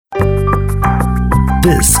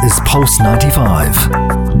This is Pulse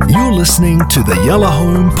 95. You're listening to the Yellow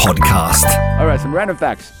Home Podcast. All right, some random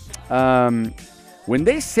facts. When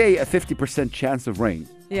they say a 50% chance of rain,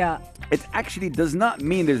 Yeah. it actually does not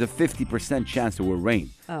mean there's a 50% chance there will rain,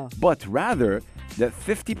 Oh. but rather that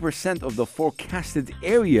 50% of the forecasted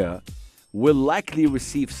area will likely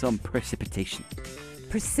receive some precipitation.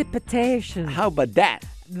 Precipitation. How about that?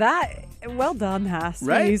 That, well done, Haas,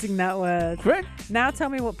 Right? for using that word. Correct? Now tell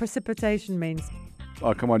me what precipitation means.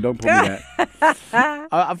 Oh, come on, don't pull me that.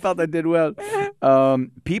 I felt I did well.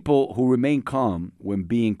 People who remain calm when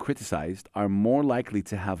being criticized are more likely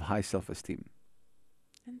to have high self-esteem.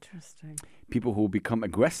 Interesting. People who become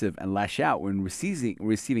aggressive and lash out when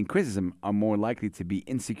receiving criticism are more likely to be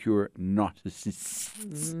insecure narcissists.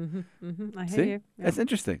 I hear See? you. Yeah. That's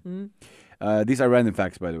interesting. These are random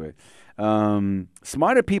facts, by the way.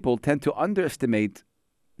 Smarter people tend to underestimate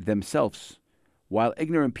themselves, while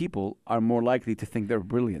ignorant people are more likely to think they're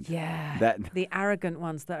brilliant. Yeah. The arrogant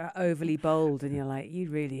ones that are overly bold, and you're like, you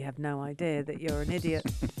really have no idea that you're an idiot.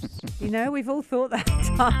 We've all thought that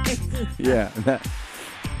at times. Yeah.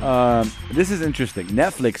 This is interesting.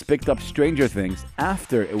 Netflix picked up Stranger Things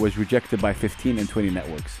after it was rejected by 15 and 20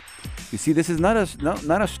 networks. You see, this is not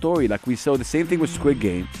a story like we saw. The same thing with Squid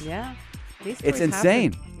Game. Yeah. These It's stories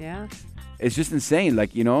insane. happen. Yeah. It's just insane.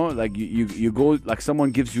 Like, like you go, like someone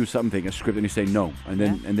gives you something, a script, and you say no. And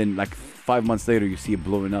then like 5 months later, you see it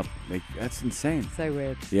blowing up. Like, that's insane. So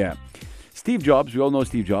weird. Yeah. Steve Jobs, we all know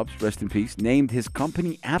Steve Jobs, rest in peace, named his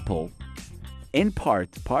company Apple in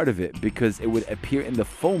part of it because it would appear in the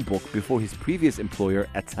phone book before his previous employer,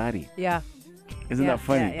 Atari. Yeah. Isn't that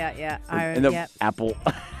funny? Yeah. And Apple.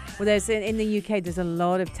 Well, there's in the UK, there's a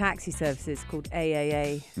lot of taxi services called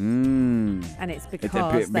AAA, and it's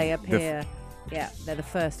because they appear. They're the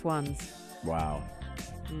first ones Wow.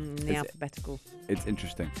 in the alphabetical. It's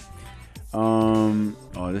interesting.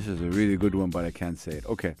 This is a really good one, but I can't say it.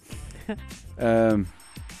 Okay.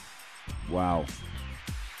 Wow.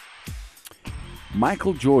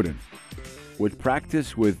 Michael Jordan would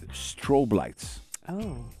practice with strobe lights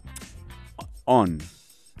on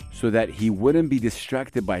so that he wouldn't be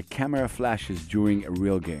distracted by camera flashes during a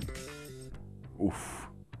real game. Oof.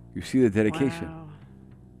 You see the dedication? Wow.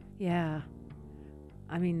 Yeah.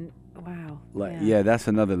 I mean, wow. Yeah, that's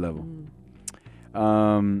another level.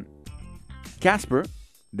 Casper,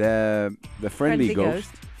 the friendly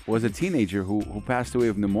ghost, was a teenager who passed away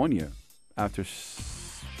of pneumonia after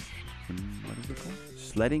what is it called?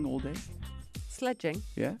 Sledding all day? Sledging.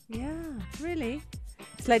 Yeah? Yeah, really.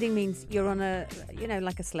 Sledding means you're on a,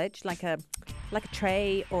 like a sledge, like a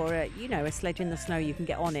tray or a sledge in the snow. You can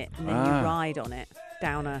get on it and then you ride on it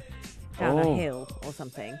down a hill or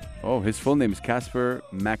something. Oh, his full name is Casper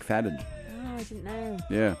McFadden. Oh, I didn't know.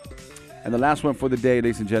 Yeah. And the last one for the day,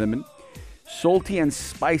 ladies and gentlemen. Salty and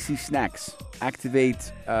spicy snacks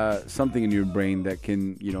activate something in your brain that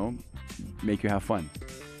can, make you have fun.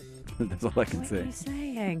 That's all I can say. What are you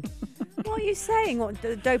saying? What are you saying? What,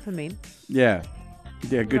 dopamine? Yeah.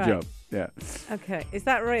 Yeah, good Right. job. Yeah. Okay. Is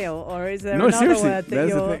that real or is there No, another seriously. word that That's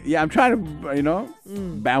you're... the thing. Yeah, I'm trying to,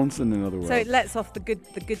 bounce in another word. So it lets off the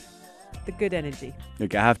good energy.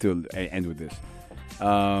 Look, I have to end with this.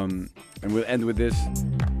 And we'll end with this.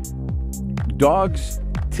 Dogs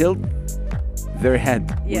tilt their head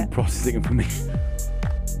when processing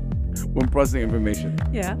information.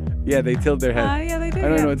 Yeah. Yeah, they tilt their head. Yeah, they do. I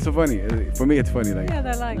don't know, it's so funny. For me, it's funny. Like, Yeah,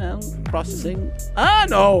 they're like... processing.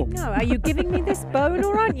 No! No, are you giving me this bone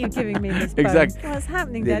or aren't you giving me this bone? Exactly. What's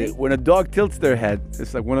happening, Daddy? When a dog tilts their head,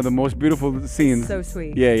 it's like one of the most beautiful scenes. So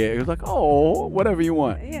sweet. Yeah. It's like, oh, whatever you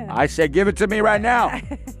want. Yeah. I said, give it to me right now.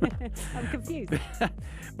 I'm confused.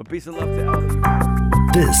 But peace and love to all of you.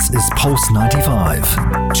 This is Pulse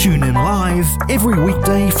 95. Tune in live every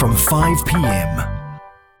weekday from 5 p.m.